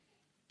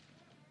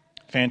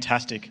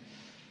Fantastic.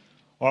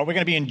 All right, we're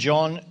going to be in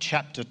John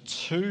chapter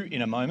 2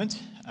 in a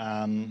moment.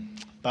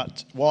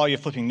 But while you're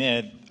flipping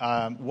there,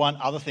 one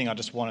other thing I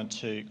just wanted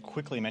to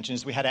quickly mention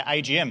is we had our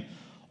AGM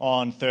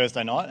on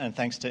Thursday night, and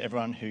thanks to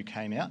everyone who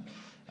came out.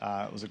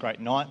 It was a great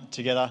night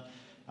together,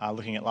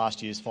 looking at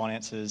last year's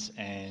finances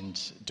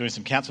and doing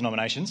some council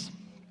nominations.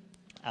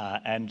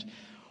 And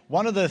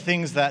one of the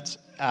things that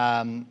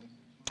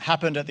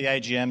happened at the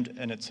AGM,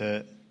 and it's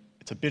a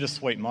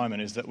bittersweet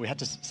moment, is that we had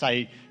to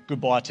say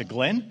goodbye to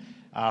Glenn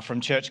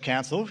from Church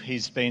Council.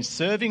 He's been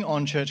serving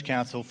on Church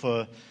Council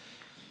for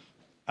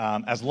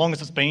as long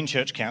as it's been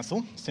Church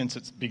Council, since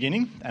its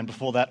beginning, and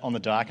before that on the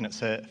Diaconate.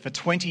 So for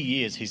 20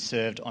 years he's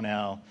served on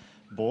our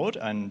board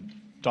and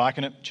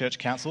Diaconate Church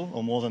Council,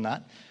 or more than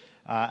that.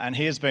 And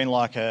he has been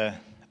like a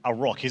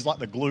rock. He's like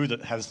the glue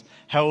that has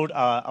held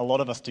a lot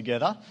of us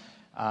together,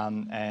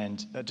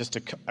 and just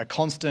a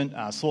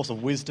constant source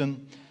of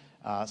wisdom,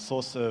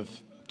 source of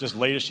just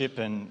leadership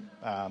and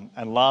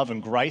love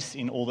and grace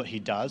in all that he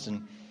does.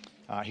 And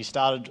he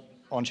started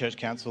on Church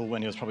Council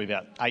when he was probably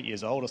about 8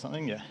 years old or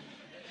something, yeah.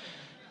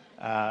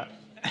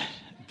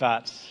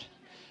 But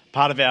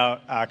part of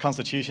our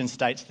constitution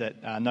states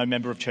that no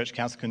member of Church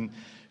Council can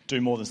do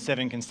more than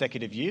 7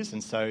 consecutive years,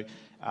 and so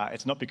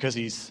it's not because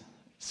he's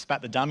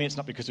spat the dummy, it's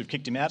not because we've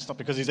kicked him out, it's not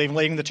because he's even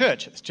leaving the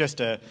church. It's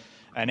just an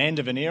end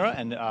of an era,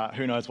 and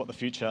who knows what the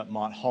future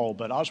might hold.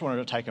 But I just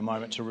wanted to take a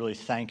moment to really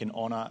thank and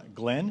honour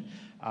Glenn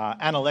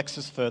and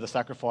Alexis for the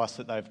sacrifice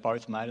that they've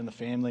both made in the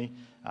family,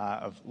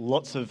 of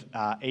lots of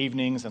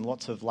evenings and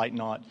lots of late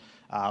night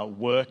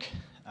work,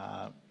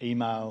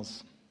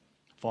 emails,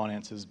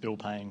 finances, bill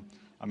paying.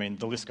 I mean,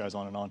 the list goes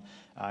on and on.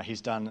 He's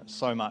done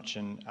so much,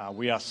 and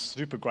we are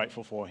super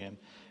grateful for him.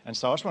 And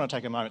so I just want to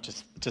take a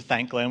moment to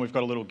thank Glenn. We've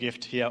got a little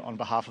gift here on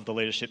behalf of the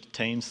leadership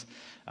teams.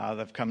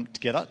 They've come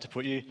together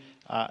to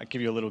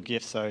give you a little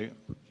gift. So,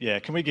 yeah,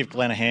 can we give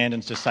Glenn a hand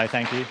and just say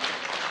thank you?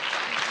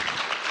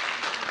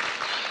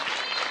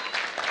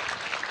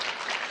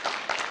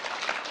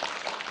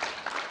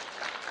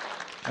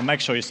 And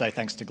make sure you say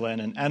thanks to Glenn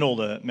and all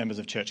the members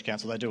of Church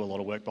Council. They do a lot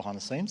of work behind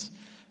the scenes.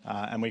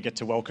 And we get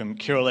to welcome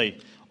Kiralee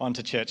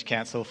onto Church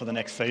Council for the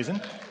next season,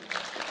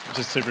 which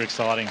is super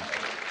exciting.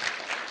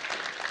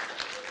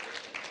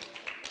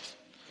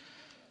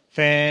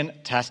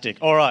 Fantastic.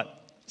 All right,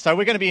 so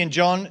we're going to be in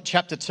John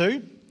chapter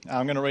 2.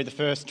 I'm going to read the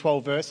first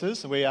 12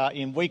 verses. We are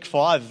in week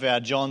 5 of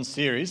our John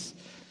series,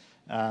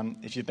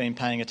 if you've been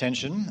paying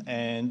attention.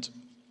 And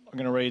I'm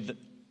going to read that.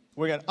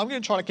 I'm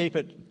going to try to keep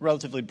it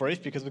relatively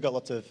brief because we've got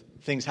lots of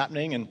things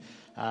happening. And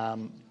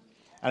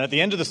at the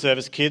end of the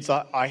service, kids,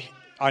 I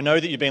know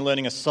that you've been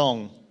learning a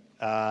song.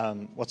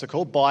 What's it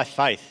called? By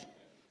Faith.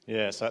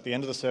 Yeah, so at the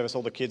end of the service,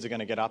 all the kids are going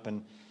to get up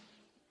and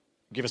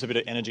give us a bit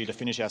of energy to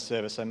finish our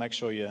service. So make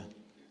sure you're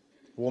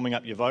warming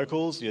up your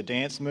vocals, your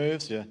dance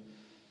moves,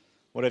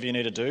 whatever you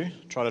need to do.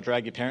 Try to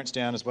drag your parents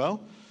down as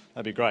well.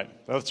 That'd be great.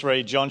 Let's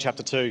read John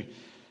chapter 2. It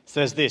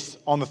says this: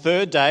 On the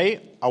third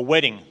day, a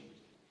wedding.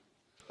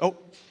 Oh.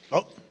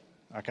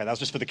 Okay, that was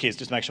just for the kids.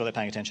 Just make sure they're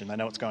paying attention. They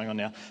know what's going on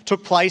now.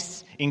 Took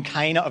place in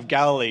Cana of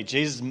Galilee.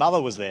 Jesus'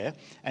 mother was there,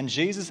 and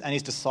Jesus and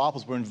his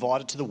disciples were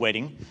invited to the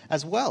wedding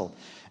as well.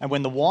 And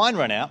when the wine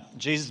ran out,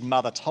 Jesus'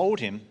 mother told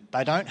him,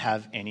 "They don't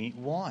have any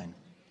wine."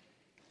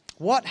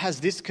 "What has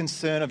this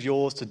concern of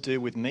yours to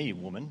do with me,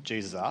 woman?"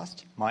 Jesus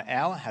asked. "My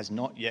hour has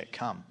not yet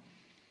come."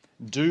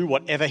 "Do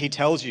whatever he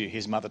tells you,"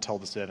 his mother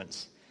told the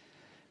servants.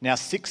 Now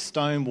 6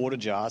 stone water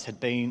jars had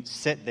been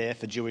set there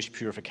for Jewish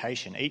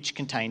purification. Each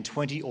contained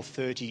 20 or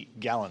 30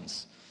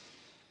 gallons.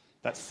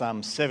 That's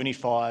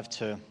 75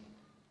 to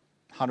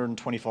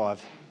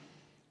 125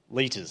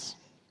 litres.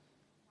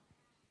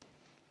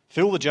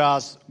 "Fill the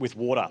jars with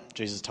water,"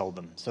 Jesus told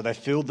them. So they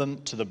filled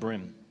them to the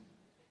brim.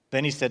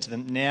 Then he said to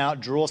them, "Now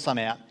draw some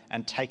out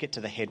and take it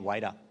to the head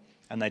waiter."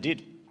 And they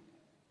did.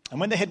 And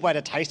when the head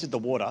waiter tasted the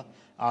water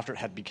after it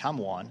had become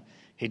wine,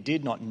 he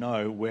did not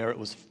know where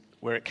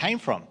it came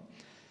from,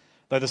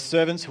 though the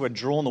servants who had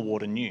drawn the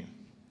water knew.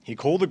 He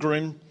called the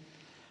groom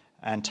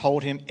and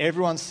told him,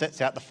 "Everyone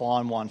sets out the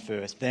fine wine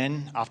first,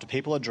 then, after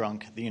people are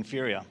drunk, the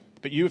inferior.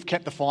 But you have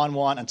kept the fine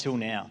wine until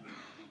now."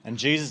 And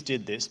Jesus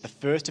did this, the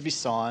first of his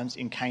signs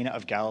in Cana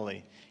of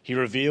Galilee. He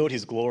revealed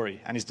his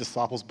glory, and his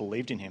disciples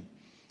believed in him.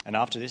 And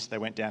after this, they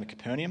went down to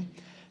Capernaum,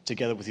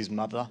 together with his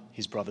mother,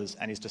 his brothers,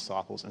 and his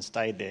disciples, and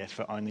stayed there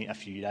for only a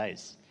few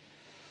days.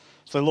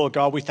 So, Lord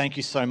God, we thank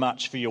you so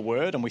much for your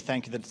word, and we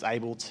thank you that it's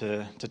able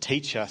to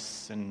teach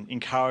us and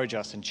encourage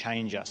us and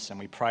change us, and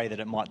we pray that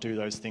it might do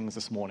those things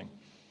this morning.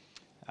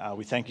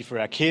 We thank you for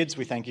our kids,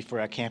 we thank you for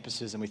our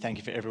campuses, and we thank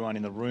you for everyone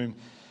in the room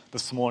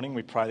this morning.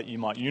 We pray that you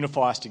might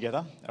unify us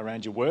together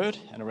around your word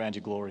and around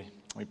your glory.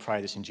 We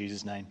pray this in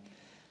Jesus' name.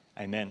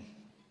 Amen.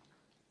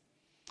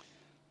 I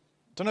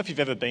don't know if you've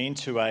ever been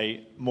to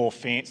a more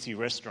fancy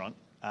restaurant.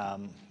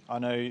 I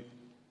know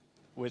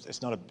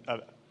it's not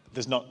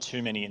there's not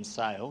too many in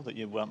Sale that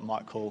you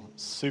might call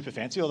super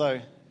fancy,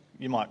 although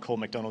you might call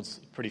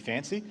McDonald's pretty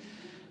fancy.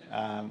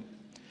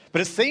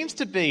 But it seems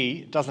to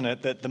be, doesn't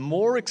it, that the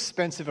more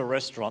expensive a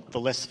restaurant, the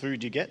less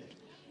food you get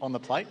on the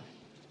plate.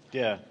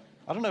 Yeah.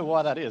 I don't know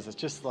why that is. It's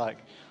just like,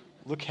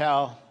 look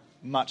how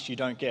much you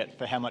don't get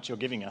for how much you're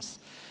giving us.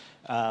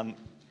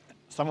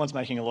 Someone's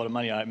making a lot of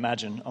money, I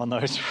imagine, on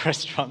those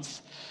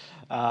restaurants.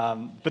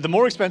 But the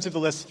more expensive, the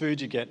less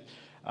food you get.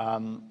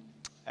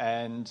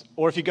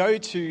 Or if you go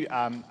to,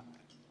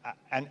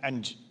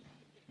 and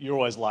you're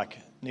always like,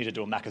 need to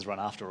do a Macca's run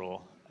after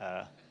or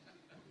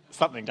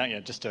something, don't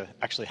you, just to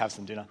actually have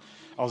some dinner.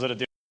 I was at a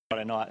dinner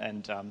Friday night,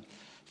 and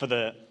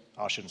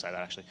I shouldn't say that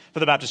actually, for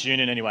the Baptist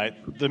Union anyway,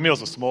 the meals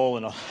were small,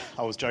 and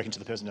I was joking to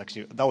the person next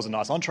to you, that was a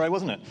nice entree,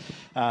 wasn't it?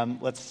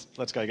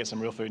 Let's go get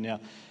some real food now.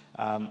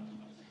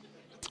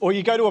 Or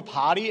you go to a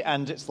party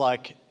and it's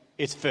like,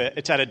 it's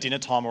at a dinner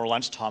time or a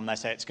lunch time, and they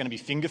say it's going to be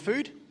finger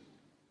food,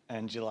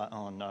 and you're like,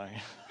 oh no.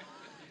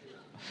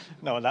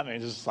 No, what that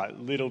means is just like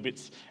little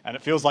bits, and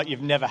it feels like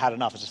you've never had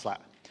enough. It's just like,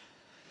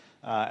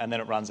 and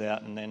then it runs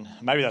out, and then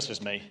maybe that's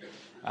just me.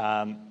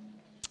 And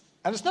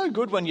it's no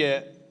good when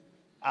you're,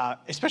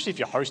 especially if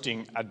you're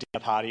hosting a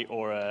dinner party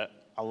or a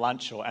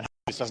lunch, and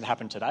this doesn't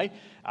happen today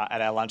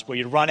at our lunch, where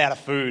you run out of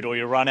food or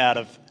you run out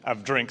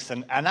of drinks.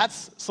 And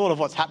that's sort of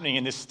what's happening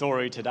in this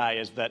story today,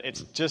 is that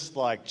it's just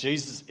like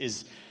Jesus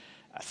is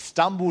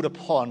stumbled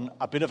upon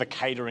a bit of a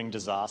catering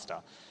disaster.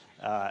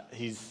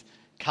 He's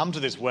come to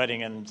this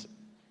wedding, and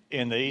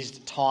in these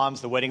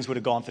times, the weddings would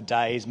have gone for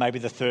days. Maybe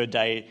the third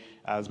day,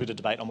 there's a bit of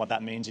debate on what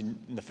that means in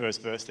the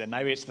first verse there.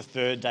 Maybe it's the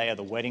third day of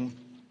the wedding.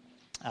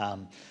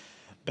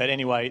 But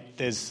anyway,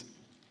 there's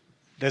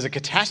a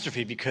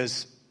catastrophe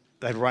because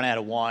they've run out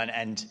of wine.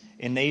 And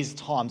in these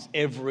times,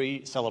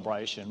 every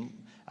celebration,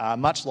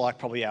 much like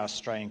probably our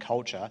Australian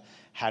culture,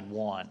 had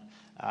wine,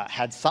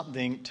 had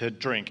something to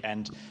drink.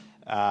 And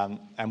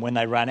when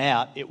they ran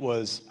out, it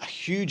was a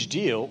huge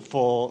deal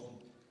for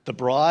the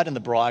bride and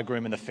the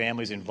bridegroom and the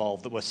families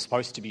involved that were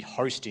supposed to be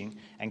hosting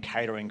and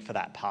catering for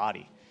that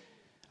party.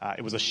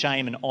 It was a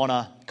shame and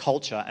honour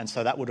culture, and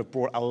so that would have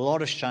brought a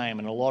lot of shame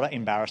and a lot of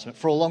embarrassment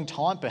for a long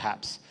time,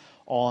 perhaps,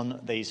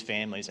 on these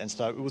families. And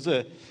so it was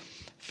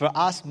for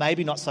us,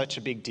 maybe not such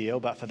a big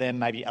deal, but for them,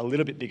 maybe a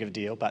little bit big of a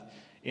deal. But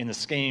in the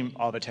scheme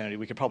of eternity,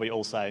 we could probably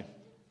all say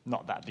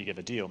not that big of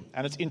a deal.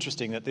 And it's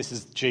interesting that this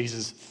is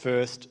Jesus'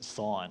 first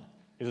sign,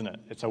 isn't it?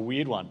 It's a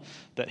weird one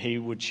that he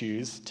would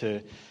choose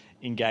to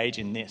engage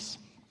in this.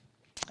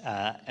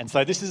 And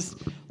so this is,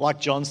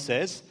 like John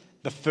says,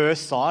 the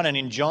first sign. And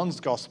in John's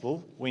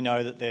gospel, we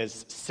know that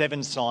there's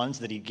 7 signs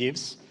that he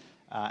gives.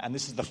 And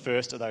this is the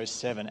first of those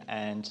 7.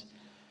 And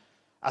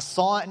a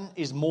sign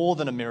is more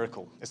than a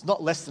miracle. It's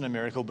not less than a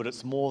miracle, but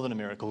it's more than a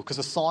miracle, because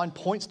a sign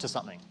points to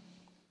something.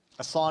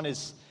 A sign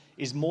is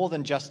more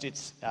than just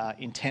its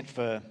intent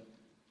for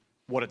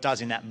what it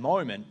does in that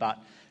moment, but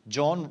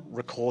John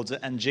records it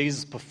and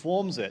Jesus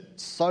performs it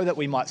so that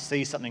we might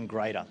see something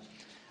greater.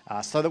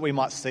 So that we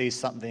might see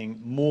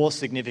something more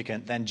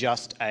significant than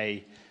just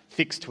a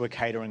fix to a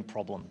catering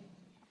problem.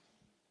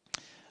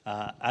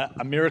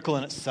 A miracle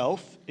in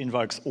itself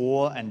invokes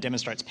awe and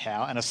demonstrates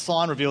power, and a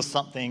sign reveals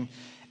something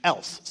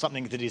else,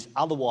 something that is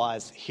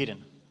otherwise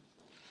hidden.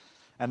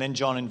 And then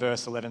John in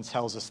verse 11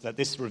 tells us that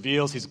this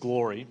reveals his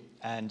glory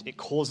and it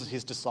causes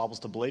his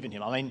disciples to believe in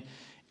him. I mean,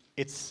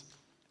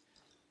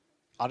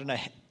 I don't know,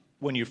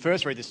 when you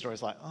first read this story,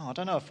 it's like, I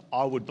don't know if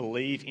I would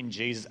believe in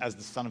Jesus as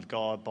the Son of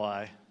God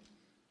by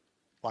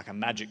like a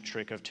magic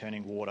trick of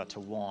turning water to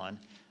wine,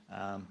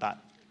 but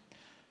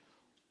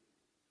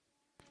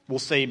we'll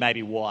see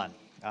maybe why.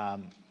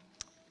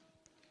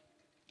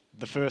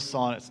 The first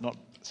sign, it's not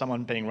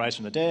someone being raised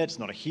from the dead, it's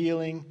not a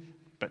healing,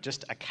 but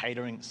just a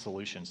catering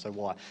solution. So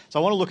why? So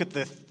I want to look at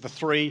the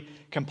 3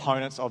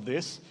 components of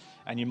this,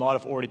 and you might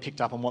have already picked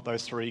up on what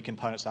those 3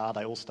 components are.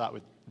 They all start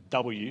with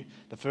W.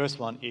 The first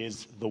one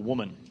is the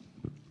woman,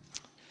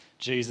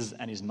 Jesus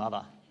and his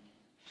mother.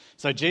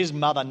 So Jesus'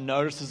 mother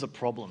notices a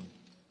problem.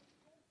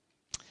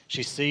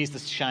 She sees the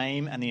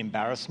shame and the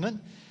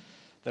embarrassment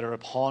that are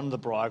upon the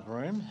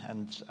bridegroom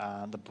and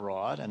the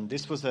bride. And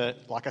this was,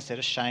 like I said,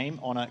 a shame,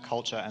 honour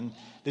culture. And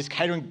this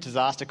catering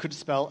disaster could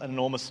spell an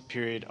enormous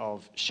period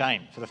of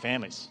shame for the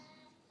families.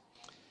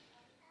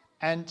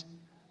 And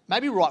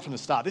maybe right from the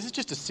start, this is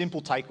just a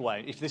simple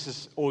takeaway. If this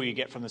is all you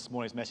get from this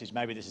morning's message,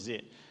 maybe this is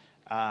it.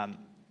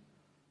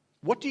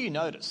 What do you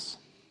notice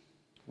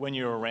when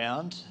you're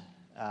around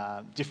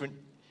different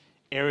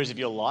areas of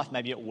your life,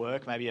 maybe at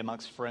work, maybe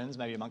amongst friends,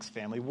 maybe amongst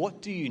family? What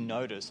do you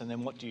notice, and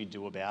then what do you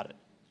do about it?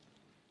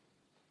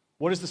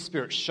 What is the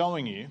Spirit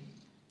showing you,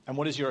 and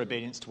what is your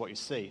obedience to what you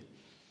see?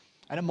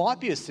 And it might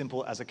be as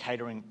simple as a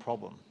catering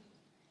problem.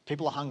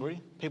 People are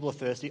hungry, people are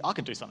thirsty. I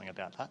could do something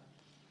about that.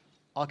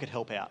 I could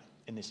help out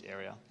in this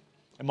area.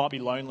 It might be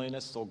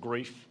loneliness or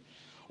grief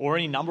or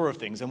any number of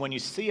things. And when you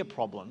see a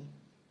problem,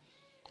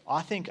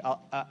 I think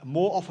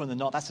more often than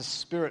not, that's the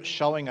Spirit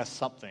showing us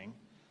something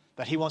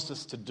that he wants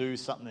us to do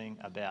something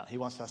about. He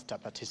wants us to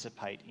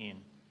participate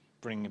in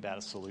bringing about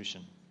a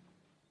solution.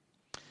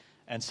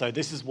 And so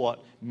this is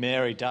what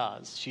Mary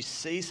does. She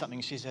sees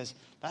something, she says,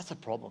 that's a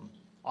problem.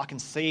 I can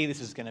see this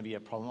is going to be a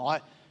problem.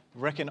 I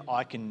reckon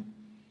I can,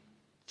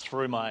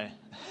 through my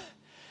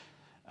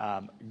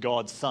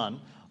God's Son,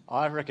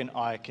 I reckon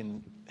I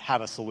can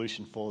have a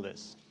solution for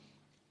this.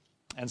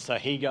 And so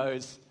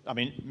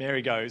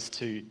Mary goes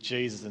to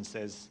Jesus and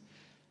says,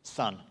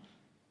 "Son,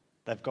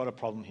 they've got a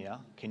problem here.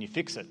 Can you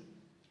fix it?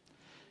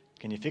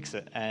 Can you fix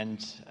it?"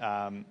 And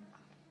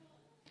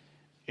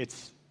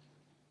it's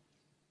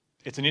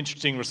an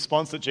interesting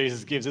response that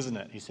Jesus gives, isn't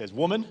it? He says,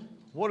 "Woman,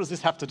 what does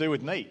this have to do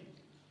with me?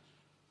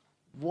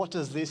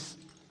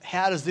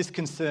 How does this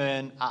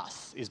concern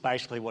us?" is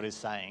basically what he's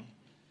saying.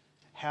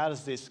 How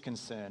does this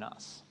concern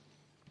us?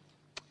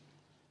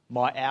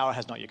 My hour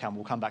has not yet come.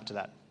 We'll come back to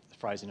that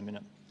phrase in a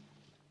minute.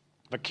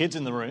 But kids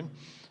in the room,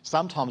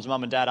 sometimes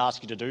mum and dad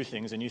ask you to do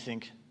things and you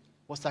think,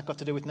 what's that got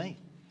to do with me?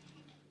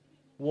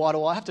 Why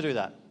do I have to do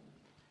that?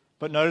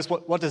 But notice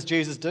what does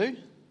Jesus do?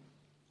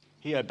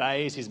 He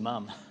obeys his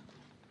mum.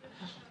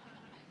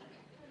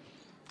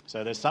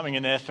 So there's something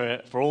in there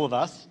for all of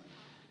us.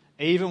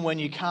 Even when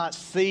you can't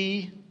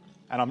see,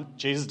 and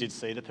Jesus did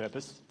see the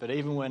purpose, but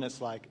even when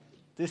it's like,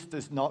 this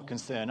does not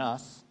concern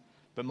us,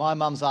 but my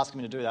mum's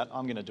asking me to do that,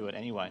 I'm going to do it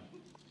anyway.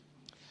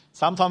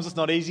 Sometimes it's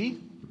not easy,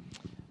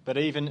 but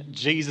even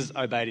Jesus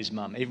obeyed his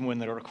mum, even when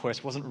the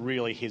request wasn't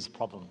really his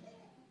problem.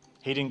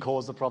 He didn't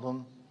cause the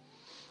problem.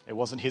 It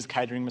wasn't his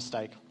catering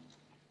mistake.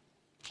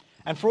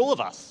 And for all of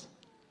us,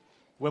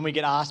 when we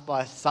get asked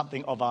by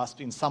something of us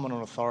in someone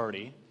on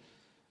authority,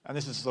 and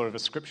this is sort of a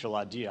scriptural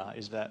idea,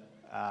 is that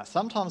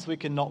sometimes we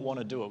can not want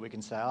to do it. We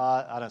can say,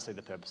 I don't see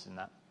the purpose in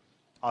that.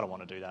 I don't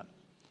want to do that.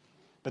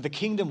 But the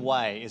kingdom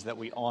way is that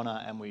we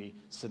honour and we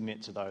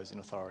submit to those in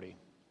authority.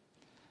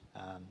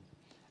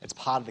 It's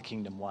part of the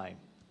kingdom way.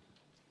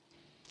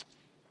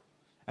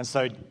 And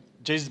so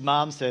Jesus'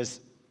 mum says,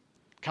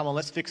 come on,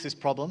 let's fix this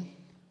problem.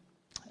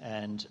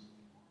 And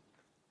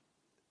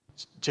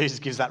Jesus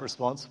gives that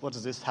response. What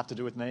does this have to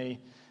do with me?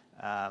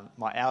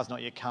 My hour's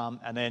not yet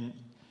come. And then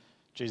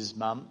Jesus'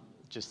 mum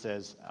just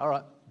says, all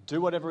right,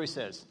 do whatever he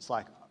says.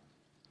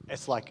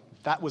 It's like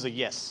that was a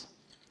yes.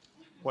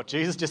 What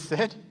Jesus just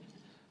said,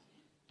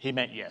 he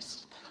meant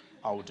yes.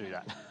 I will do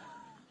that.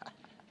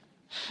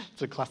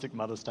 It's a classic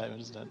mother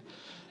statement, isn't it?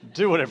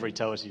 Do whatever he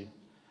tells you.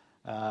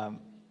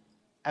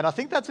 And I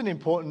think that's an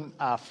important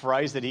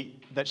phrase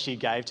that she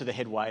gave to the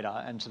head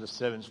waiter and to the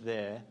servants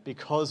there,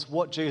 because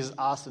what Jesus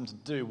asked them to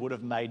do would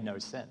have made no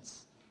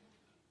sense.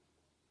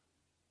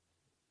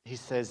 He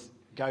says,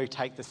 go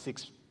take the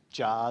 6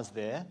 jars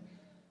there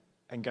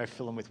and go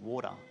fill them with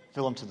water.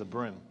 Fill them to the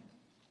brim.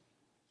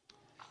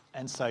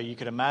 And so you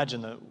could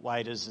imagine the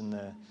waiters and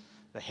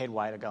the head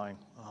waiter going,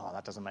 oh,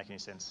 that doesn't make any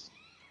sense.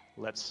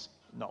 Let's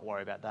not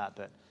worry about that.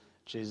 But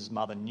Jesus'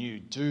 mother knew,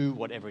 do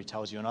whatever he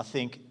tells you. And I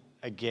think,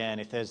 again,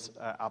 if there's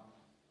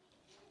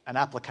an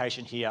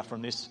application here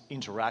from this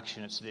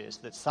interaction, it's this,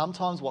 that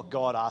sometimes what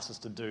God asks us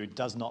to do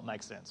does not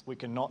make sense. We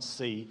cannot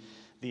see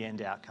the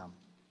end outcome,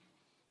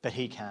 but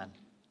he can.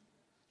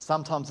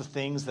 Sometimes the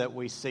things that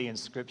we see in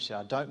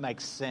Scripture don't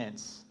make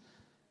sense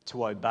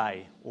to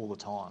obey all the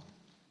time.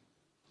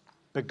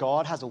 But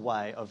God has a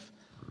way of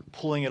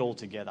pulling it all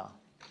together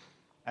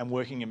and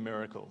working a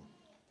miracle.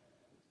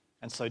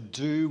 And so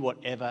do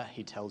whatever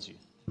he tells you.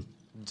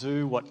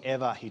 Do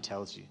whatever he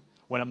tells you.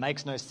 When it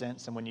makes no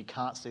sense and when you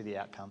can't see the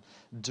outcome,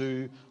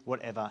 do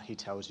whatever he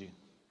tells you.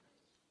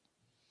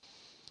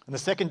 And the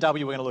second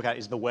W we're going to look at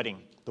is the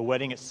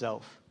wedding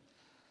itself.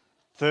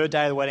 Third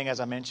day of the wedding, as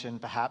I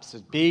mentioned, perhaps a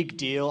big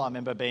deal. I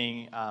remember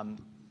being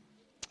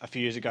a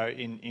few years ago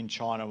in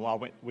China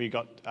while we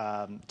got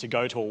to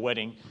go to a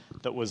wedding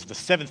that was the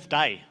 7th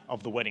day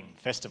of the wedding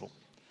festival.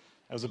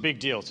 It was a big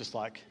deal. It's just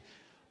like,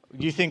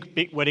 you think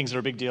big weddings are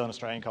a big deal in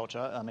Australian culture.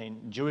 I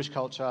mean, Jewish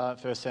culture,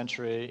 first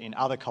century, in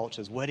other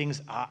cultures,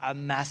 weddings are a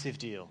massive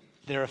deal.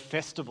 They're a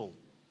festival.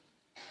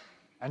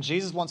 And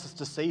Jesus wants us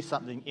to see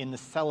something in the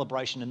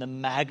celebration and the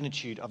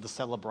magnitude of the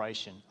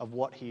celebration of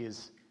what he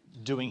is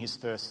doing his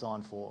first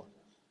sign for.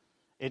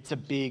 It's a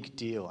big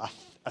deal,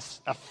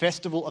 a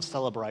festival of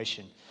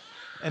celebration.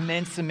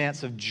 Immense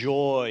amounts of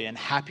joy and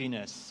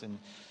happiness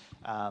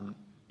and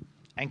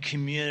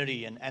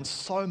community and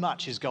so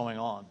much is going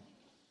on.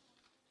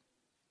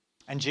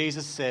 And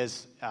Jesus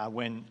says,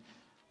 when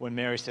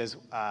Mary says,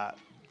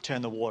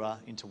 turn the water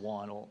into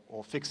wine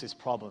or fix this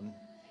problem,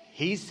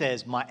 he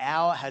says, my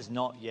hour has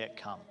not yet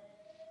come.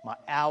 My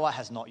hour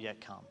has not yet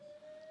come.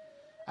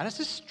 And it's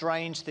a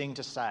strange thing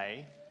to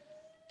say.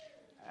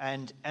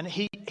 And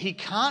he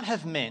can't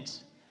have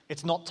meant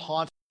it's not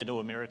time for you to do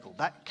a miracle.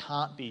 That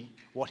can't be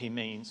what he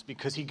means,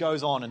 because he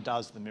goes on and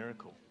does the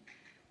miracle.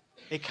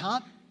 It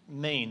can't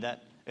mean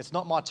that it's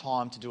not my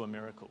time to do a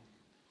miracle.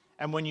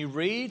 And when you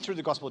read through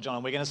the Gospel of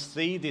John, we're going to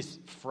see this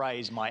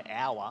phrase, my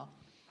hour,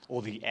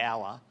 or the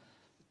hour,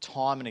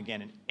 time and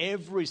again. And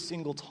every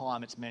single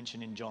time it's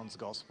mentioned in John's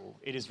Gospel,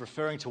 it is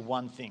referring to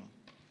one thing.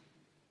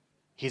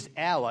 His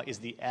hour is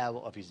the hour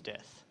of his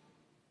death.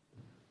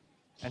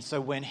 And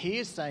so when he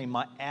is saying,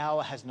 my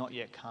hour has not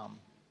yet come,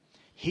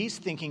 he's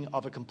thinking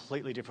of a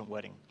completely different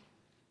wedding.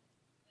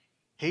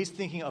 He's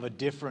thinking of a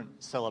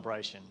different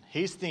celebration.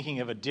 He's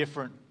thinking of a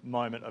different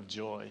moment of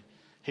joy.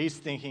 He's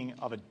thinking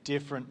of a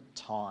different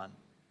time.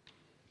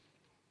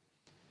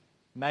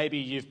 Maybe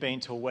you've been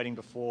to a wedding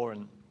before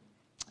and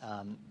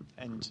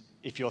And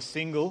if you're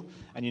single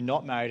and you're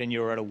not married and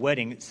you're at a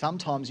wedding,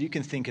 sometimes you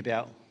can think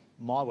about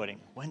my wedding.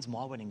 When's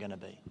my wedding going to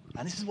be?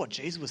 And this is what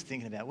Jesus was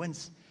thinking about.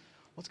 What's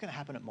going to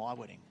happen at my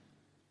wedding?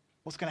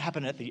 What's going to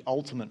happen at the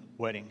ultimate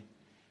wedding?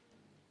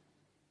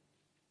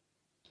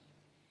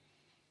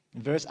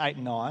 In verse 8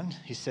 and 9,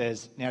 he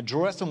says, "Now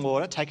draw out some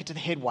water, take it to the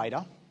head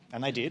waiter."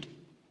 And they did.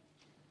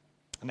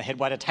 And the head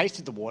waiter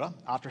tasted the water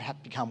after it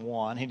had become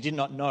wine. He did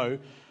not know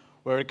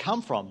where it had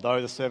come from, though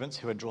the servants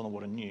who had drawn the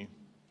water knew.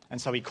 And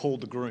so he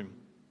called the groom.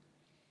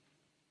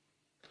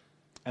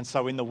 And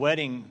so in the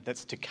wedding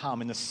that's to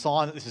come, in the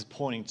sign that this is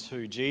pointing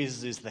to,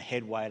 Jesus is the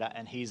head waiter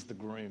and he's the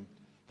groom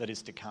that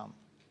is to come.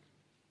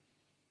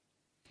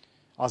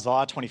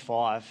 Isaiah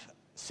 25,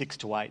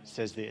 6-8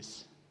 says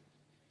this.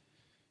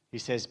 He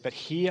says, "But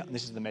here," and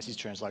this is the Message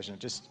translation,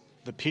 just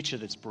the picture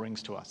that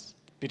brings to us.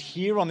 "But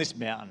here on this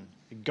mountain,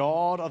 the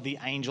God of the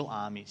angel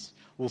armies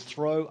will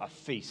throw a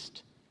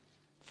feast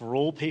for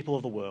all people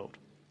of the world,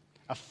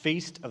 a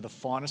feast of the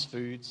finest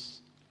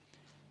foods,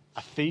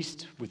 a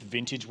feast with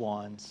vintage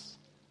wines,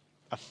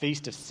 a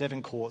feast of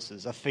 7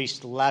 courses, a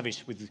feast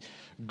lavish with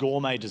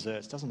gourmet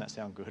desserts." Doesn't that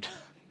sound good?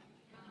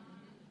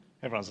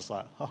 Everyone's just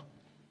like, oh,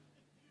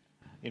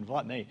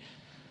 invite me.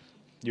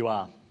 You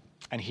are.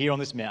 "And here on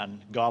this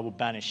mountain, God will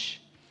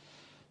banish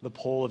the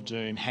pall of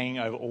doom hanging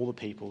over all the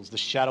peoples, the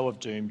shadow of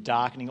doom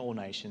darkening all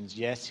nations.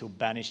 Yes, he'll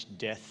banish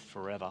death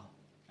forever.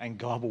 And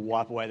God will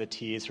wipe away the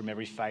tears from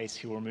every face.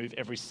 He will remove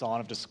every sign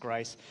of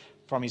disgrace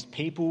from his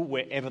people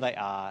wherever they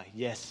are.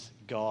 Yes,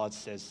 God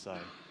says so."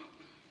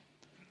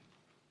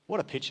 What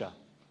a picture.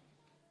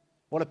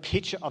 What a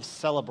picture of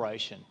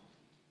celebration.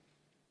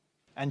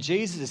 And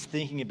Jesus is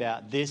thinking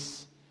about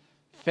this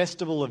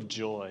festival of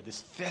joy,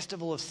 this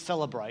festival of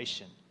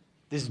celebration,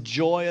 this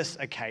joyous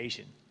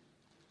occasion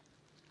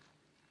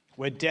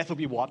where death will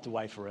be wiped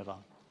away forever,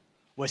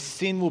 where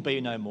sin will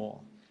be no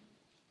more,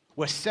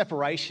 where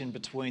separation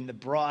between the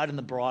bride and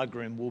the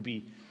bridegroom will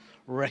be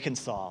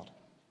reconciled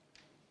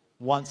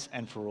once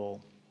and for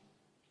all.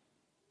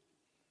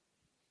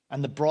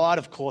 And the bride,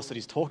 of course, that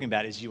he's talking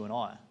about is you and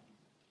I,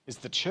 is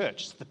the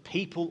church, it's the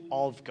people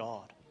of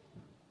God.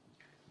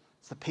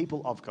 It's the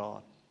people of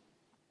God.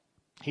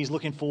 He's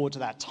looking forward to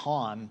that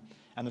time,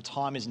 and the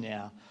time is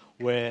now,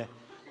 where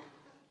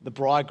the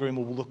bridegroom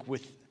will look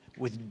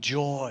with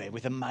joy,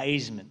 with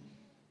amazement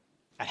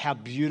at how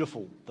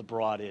beautiful the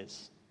bride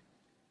is.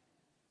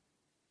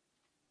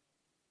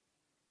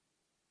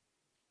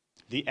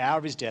 The hour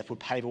of his death would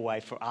pave a way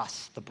for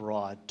us, the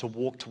bride, to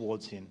walk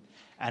towards him.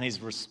 And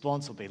his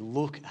response will be,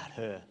 "Look at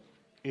her.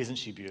 Isn't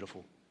she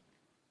beautiful?"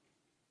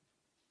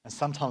 And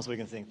sometimes we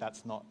can think,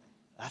 that's not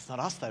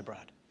us though,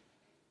 Brad.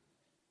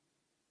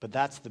 But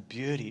that's the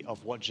beauty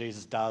of what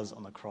Jesus does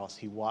on the cross.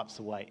 He wipes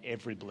away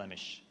every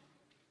blemish,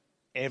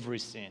 every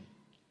sin.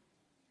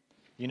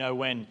 You know,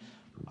 when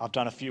I've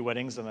done a few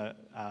weddings,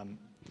 I'm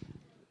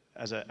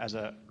as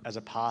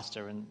a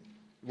pastor, and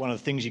one of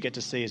the things you get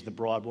to see is the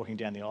bride walking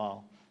down the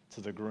aisle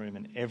to the groom,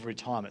 and every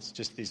time it's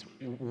just this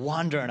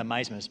wonder and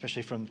amazement,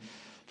 especially from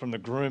the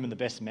groom and the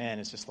best man.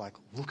 It's just like,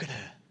 look at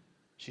her,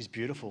 she's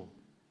beautiful.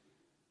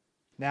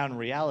 Now in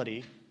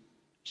reality,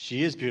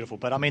 she is beautiful,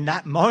 but I mean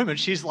that moment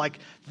she's like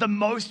the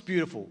most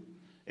beautiful.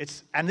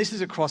 And this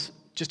is across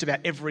just about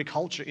every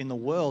culture in the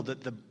world,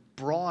 that the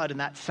bride and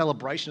that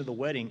celebration of the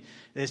wedding,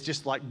 there's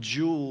just like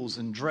jewels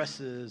and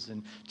dresses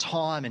and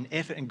time and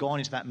effort and gone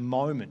into that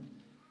moment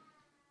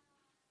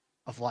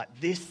of like,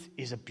 this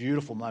is a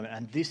beautiful moment.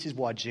 And this is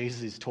why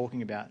Jesus is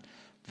talking about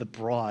the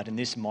bride in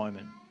this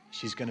moment.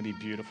 She's going to be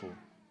beautiful.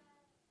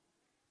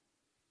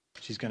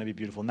 She's going to be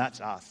beautiful, and that's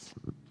us.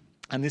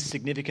 And this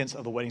significance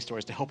of the wedding story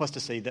is to help us to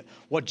see that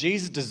what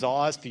Jesus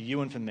desires for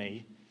you and for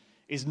me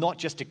is not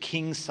just a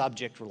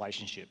king-subject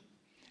relationship.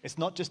 It's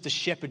not just a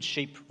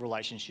shepherd-sheep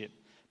relationship,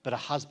 but a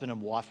husband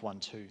and wife one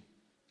too.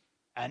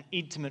 An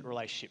intimate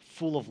relationship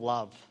full of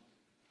love,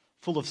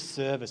 full of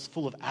service,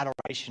 full of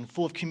adoration,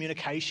 full of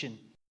communication.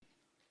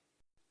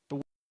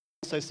 But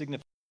also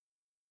significant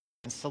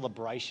and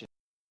celebration.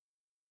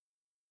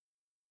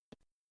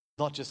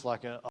 Not just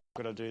like I've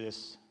got to do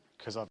this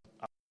because I'm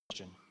a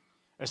Christian.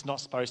 It's not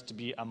supposed to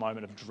be a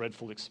moment of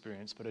dreadful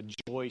experience, but a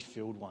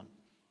joy-filled one.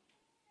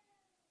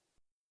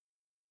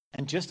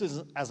 And just as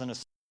an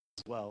aside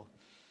as well,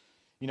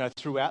 you know,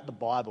 throughout the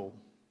Bible,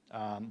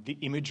 the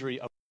imagery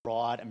of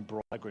bride and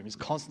bridegroom is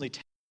constantly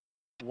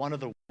one of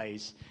the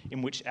ways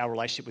in which our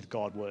relationship with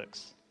God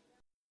works.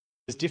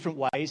 There's different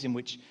ways in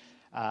which,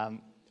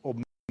 or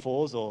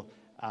metaphors or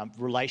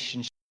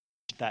relationships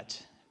that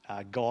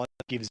God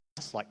gives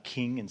us, like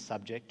king and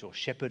subject, or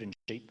shepherd and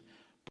sheep,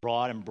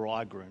 bride and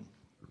bridegroom.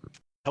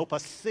 Help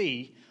us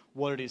see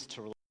what it is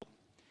to relate.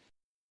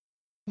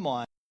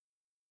 My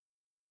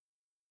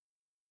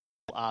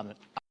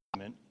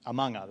argument,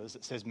 among others,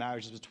 that says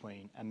marriage is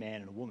between a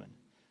man and a woman.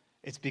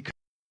 It's because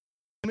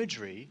the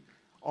imagery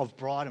of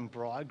bride and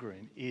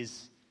bridegroom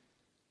is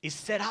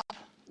set up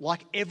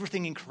like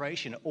everything in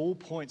creation. It all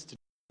points to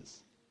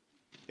Jesus.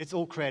 It's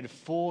all created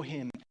for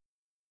him,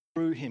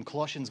 through him.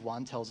 Colossians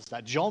 1 tells us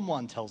that. John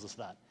 1 tells us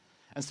that.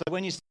 And so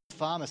when you see a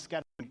farmer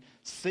scattering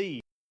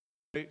seed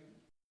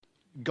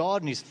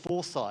God in his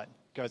foresight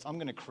goes, I'm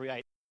going to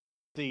create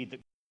seed that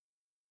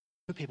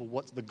show people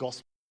what's the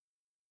gospel.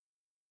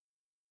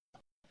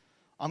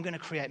 I'm going to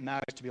create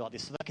marriage to be like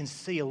this so they can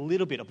see a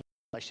little bit of what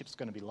a relationship's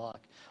going to be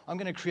like. I'm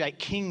going to create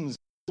kings and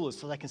rulers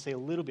so they can see a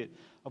little bit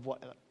of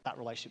what that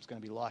relationship's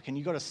going to be like. And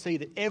you've got to see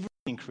that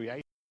everything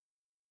created,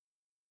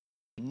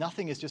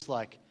 nothing is just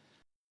like,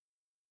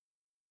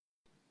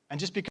 and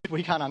just because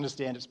we can't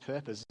understand its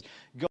purpose,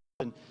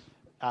 God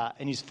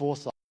in his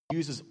foresight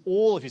uses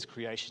all of his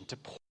creation to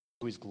point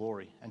to his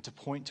glory and to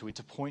point to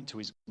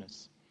his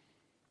goodness.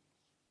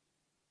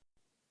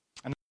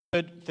 And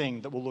the third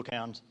thing that we'll look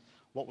around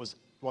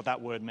what that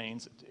word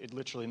means, it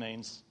literally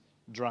means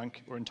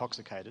drunk or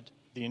intoxicated,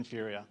 the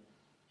inferior.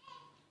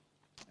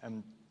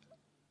 And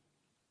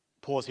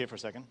pause here for a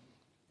second.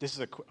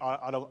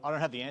 I don't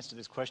have the answer to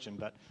this question,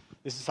 but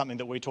this is something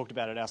that we talked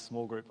about at our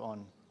small group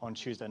on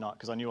Tuesday night,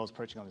 because I knew I was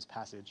preaching on this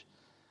passage.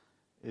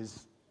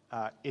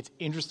 It's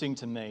interesting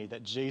to me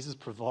that Jesus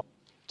provided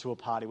to a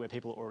party where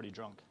people are already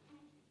drunk.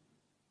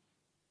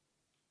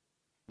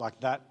 Like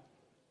that,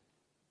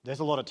 there's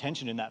a lot of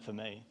tension in that for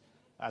me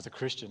as a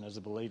Christian, as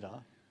a believer,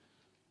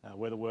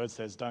 where the word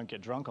says don't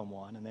get drunk on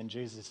wine, and then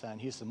Jesus is saying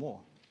here's some more.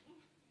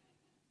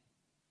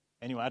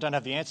 Anyway, I don't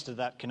have the answer to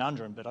that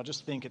conundrum, but I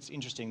just think it's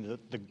interesting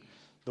that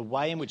the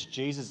way in which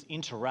Jesus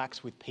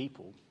interacts with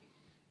people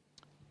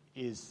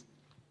is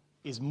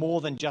more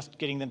than just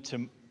getting them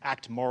to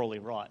act morally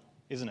right,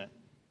 isn't it?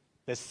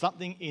 There's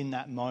something in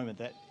that moment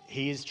that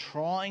he is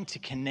trying to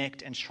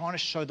connect and trying to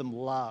show them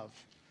love,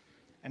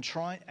 and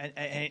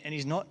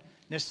he's not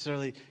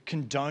necessarily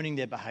condoning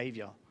their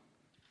behaviour,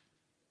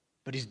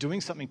 but he's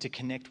doing something to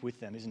connect with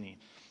them, isn't he?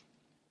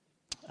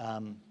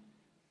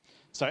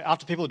 So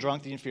after people are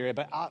drunk, the inferior,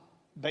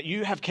 but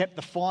you have kept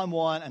the fine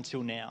wine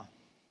until now.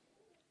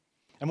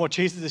 And what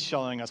Jesus is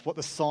showing us, what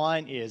the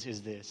sign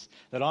is this,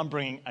 that I'm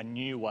bringing a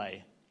new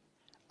way,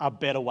 a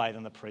better way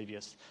than the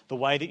previous. The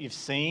way that you've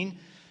seen,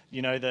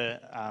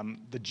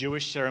 the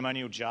Jewish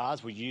ceremonial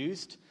jars were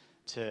used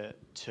to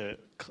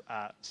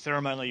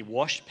ceremonially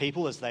wash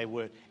people as they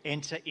would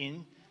enter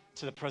in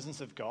to the presence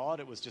of God.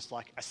 It was just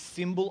like a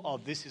symbol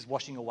of this is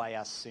washing away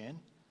our sin.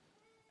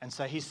 And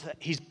so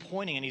he's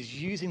pointing and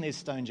he's using these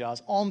stone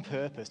jars on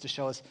purpose to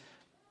show us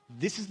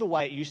this is the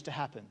way it used to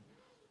happen.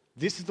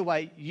 This is the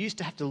way you used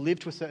to have to live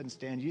to a certain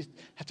standard. You used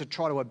to have to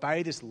try to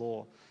obey this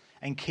law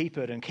and keep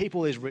it and keep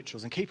all these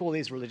rituals and keep all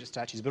these religious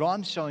statutes. But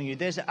I'm showing you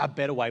there's a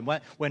better way.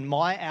 When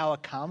my hour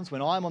comes,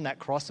 when I'm on that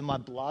cross and my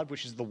blood,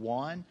 which is the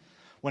wine,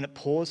 when it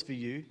pours for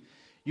you,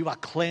 you are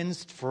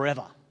cleansed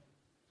forever.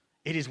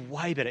 It is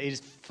way better. It is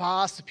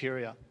far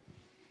superior.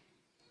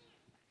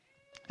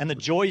 And the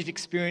joy you've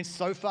experienced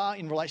so far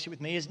in relationship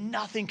with me is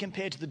nothing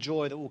compared to the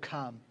joy that will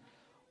come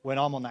when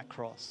I'm on that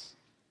cross.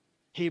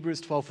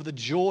 Hebrews 12, for the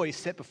joy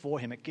set before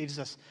him, it gives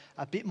us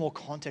a bit more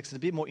context and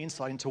a bit more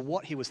insight into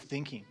what he was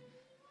thinking.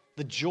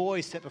 The joy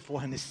set before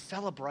him, this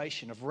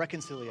celebration of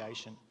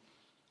reconciliation.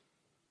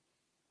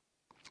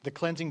 The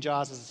cleansing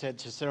jars, as I said,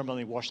 to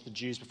ceremonially wash the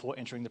Jews before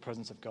entering the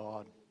presence of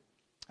God.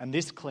 And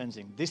this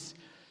cleansing, this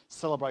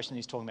celebration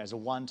he's talking about is a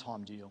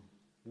one-time deal.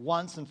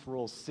 Once and for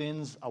all,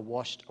 sins are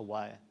washed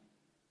away.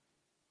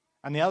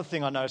 And the other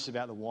thing I noticed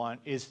about the wine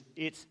is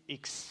it's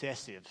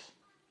excessive,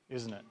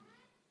 isn't it?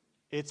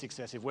 It's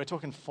excessive. We're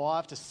talking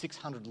 500 to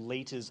 600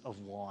 litres of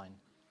wine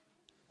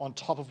on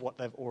top of what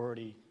they've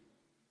already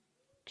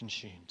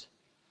consumed.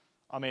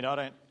 I mean, I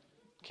don't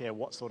care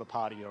what sort of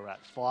party you're at.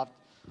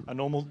 A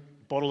normal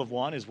bottle of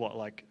wine is what,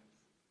 like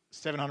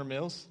 700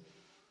 mils,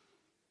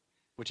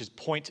 which is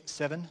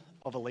 0.7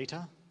 of a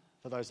litre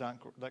for those that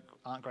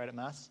aren't great at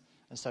maths.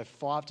 And so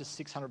 500 to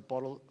 600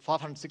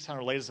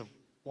 litres of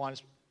wine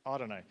is, I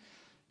don't know,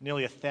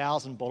 nearly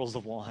 1,000 bottles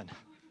of wine.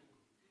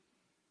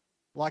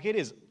 Like it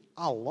is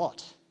a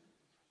lot.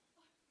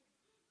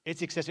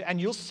 It's excessive. And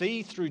you'll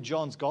see through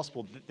John's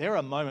gospel that there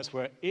are moments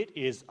where it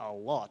is a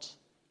lot.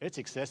 It's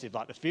excessive.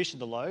 Like the fish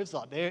and the loaves,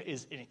 like there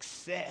is an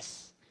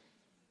excess.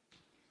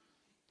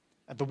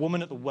 At the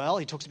woman at the well,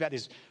 he talks about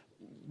this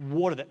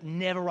water that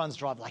never runs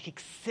dry, like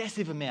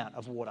excessive amount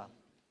of water.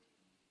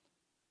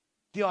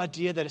 The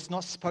idea that it's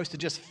not supposed to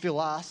just fill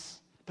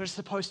us, but it's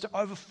supposed to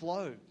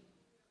overflow.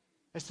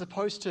 It's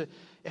supposed to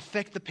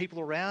affect the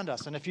people around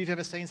us. And if you've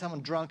ever seen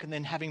someone drunk and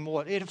then having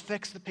more, it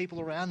affects the people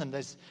around them.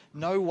 There's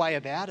no way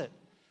about it.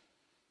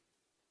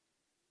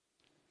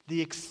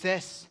 The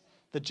excess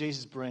that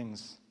Jesus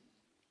brings,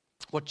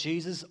 what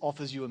Jesus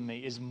offers you and me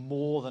is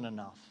more than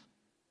enough.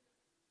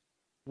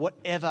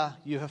 Whatever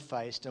you have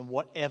faced and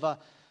whatever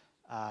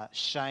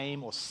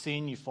shame or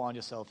sin you find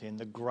yourself in,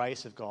 the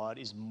grace of God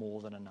is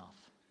more than enough.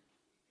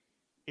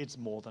 It's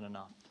more than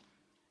enough.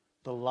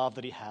 The love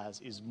that he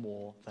has is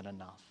more than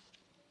enough.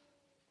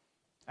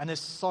 And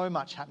there's so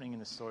much happening in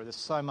this story. There's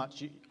so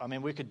much.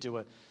 We could do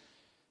a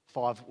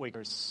 5-week.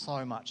 There's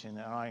so much in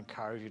there. And I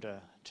encourage you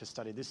to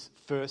study. This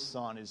first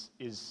sign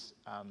is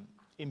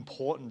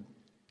important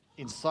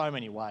in so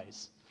many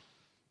ways.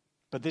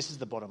 But this is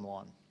the bottom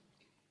line.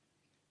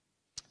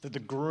 That the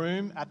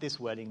groom at this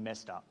wedding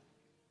messed up.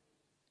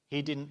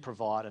 He didn't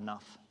provide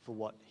enough for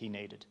what he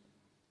needed.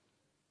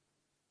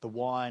 The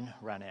wine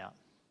ran out.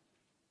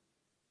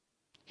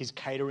 His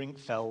catering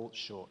fell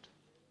short.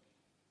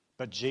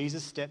 But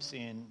Jesus steps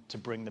in to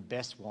bring the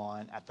best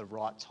wine at the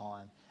right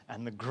time.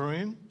 And the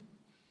groom,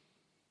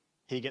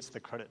 he gets the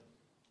credit.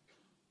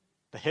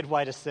 The head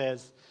waiter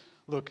says,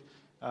 look,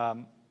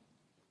 in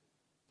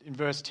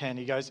verse 10,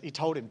 he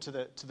told him to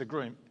the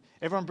groom,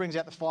 everyone brings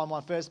out the fine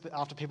wine first, but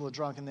after people are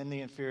drunk, and then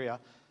the inferior.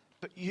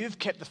 But you've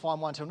kept the fine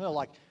wine till now.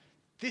 Like,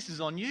 this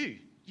is on you.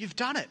 You've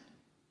done it.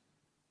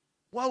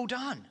 Well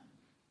done.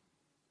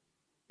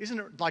 Isn't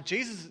it like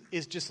Jesus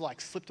is just like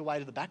slipped away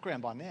to the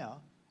background by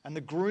now, and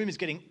the groom is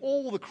getting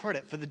all the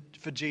credit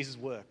for Jesus'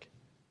 work.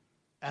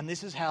 And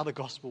this is how the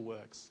gospel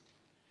works,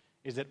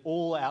 is that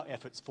all our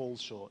efforts fall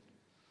short.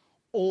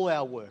 All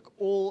our work,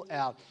 all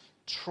our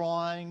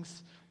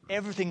tryings,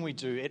 everything we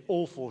do, it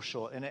all falls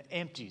short and it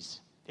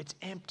empties. It's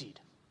emptied.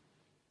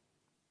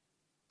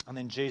 And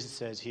then Jesus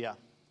says, here,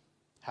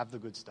 have the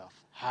good stuff.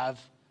 Have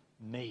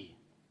me.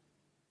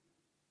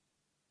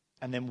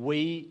 And then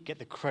we get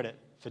the credit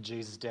for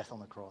Jesus' death on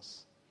the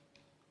cross.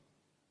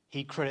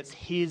 He credits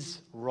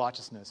his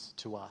righteousness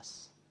to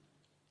us,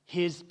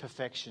 his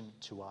perfection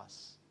to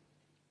us.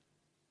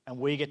 And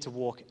we get to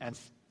walk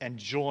and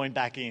join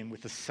back in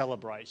with the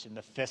celebration,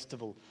 the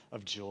festival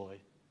of joy,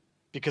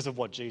 because of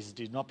what Jesus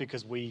did, not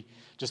because we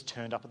just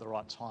turned up at the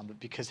right time, but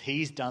because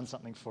he's done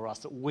something for us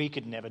that we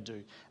could never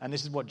do. And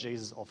this is what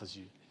Jesus offers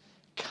you.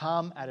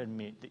 Come and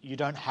admit that you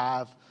don't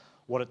have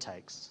what it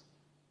takes.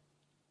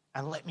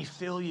 And let me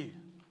fill you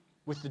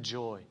with the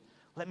joy.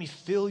 Let me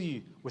fill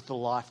you with the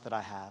life that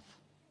I have.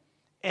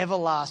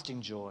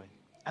 Everlasting joy.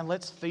 And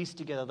let's feast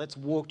together. Let's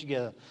walk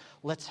together.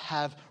 Let's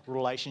have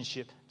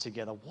relationship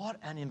together. What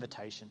an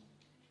invitation.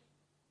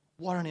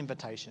 What an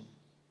invitation.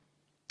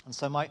 And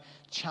so my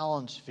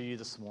challenge for you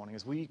this morning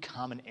is, will you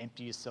come and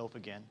empty yourself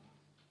again?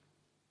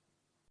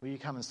 Will you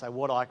come and say,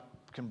 what I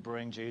can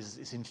bring, Jesus,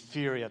 is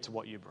inferior to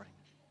what you bring.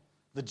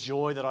 The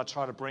joy that I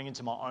try to bring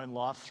into my own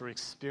life through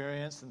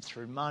experience and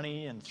through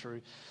money and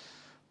through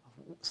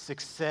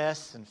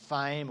success and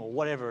fame or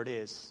whatever it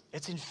is,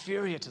 it's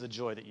inferior to the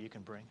joy that you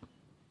can bring.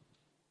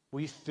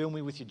 Will you fill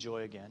me with your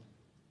joy again?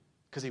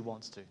 Because he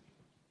wants to.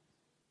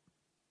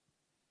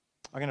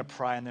 I'm going to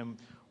pray and then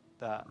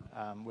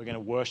we're going to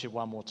worship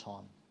one more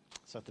time.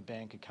 So if the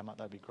band could come up,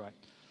 that'd be great.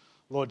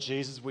 Lord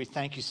Jesus, we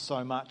thank you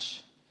so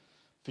much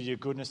for your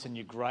goodness and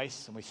your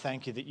grace. And we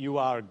thank you that you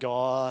are a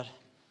God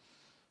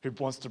who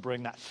wants to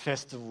bring that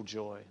festival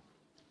joy,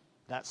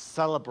 that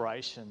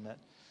celebration, that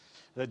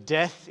the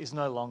death is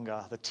no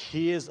longer, the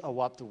tears are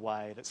wiped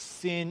away, that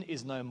sin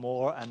is no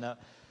more, and that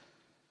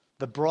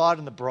the bride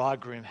and the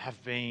bridegroom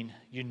have been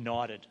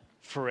united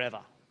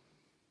forever.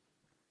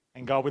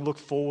 And God, we look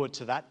forward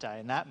to that day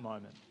and that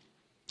moment.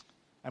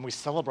 And we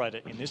celebrate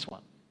it in this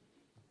one.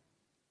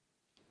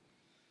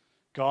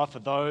 God, for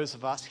those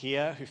of us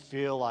here who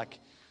feel like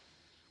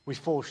we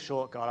fall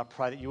short, God, I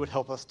pray that you would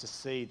help us to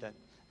see that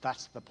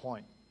that's the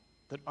point.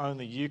 That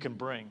only you can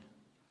bring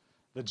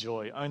the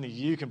joy. Only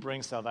you can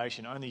bring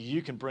salvation. Only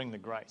you can bring the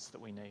grace that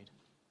we need.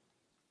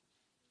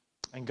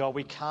 And God,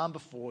 we come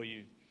before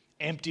you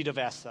emptied of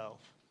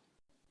ourselves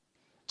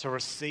to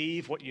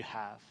receive what you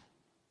have,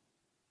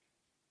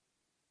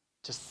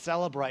 to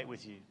celebrate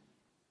with you.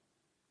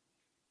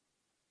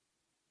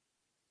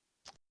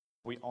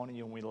 We honor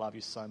you and we love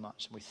you so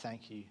much. And we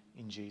thank you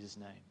in Jesus'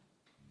 name.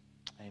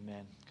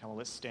 Amen. Come on,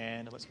 let's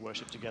stand and let's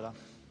worship together.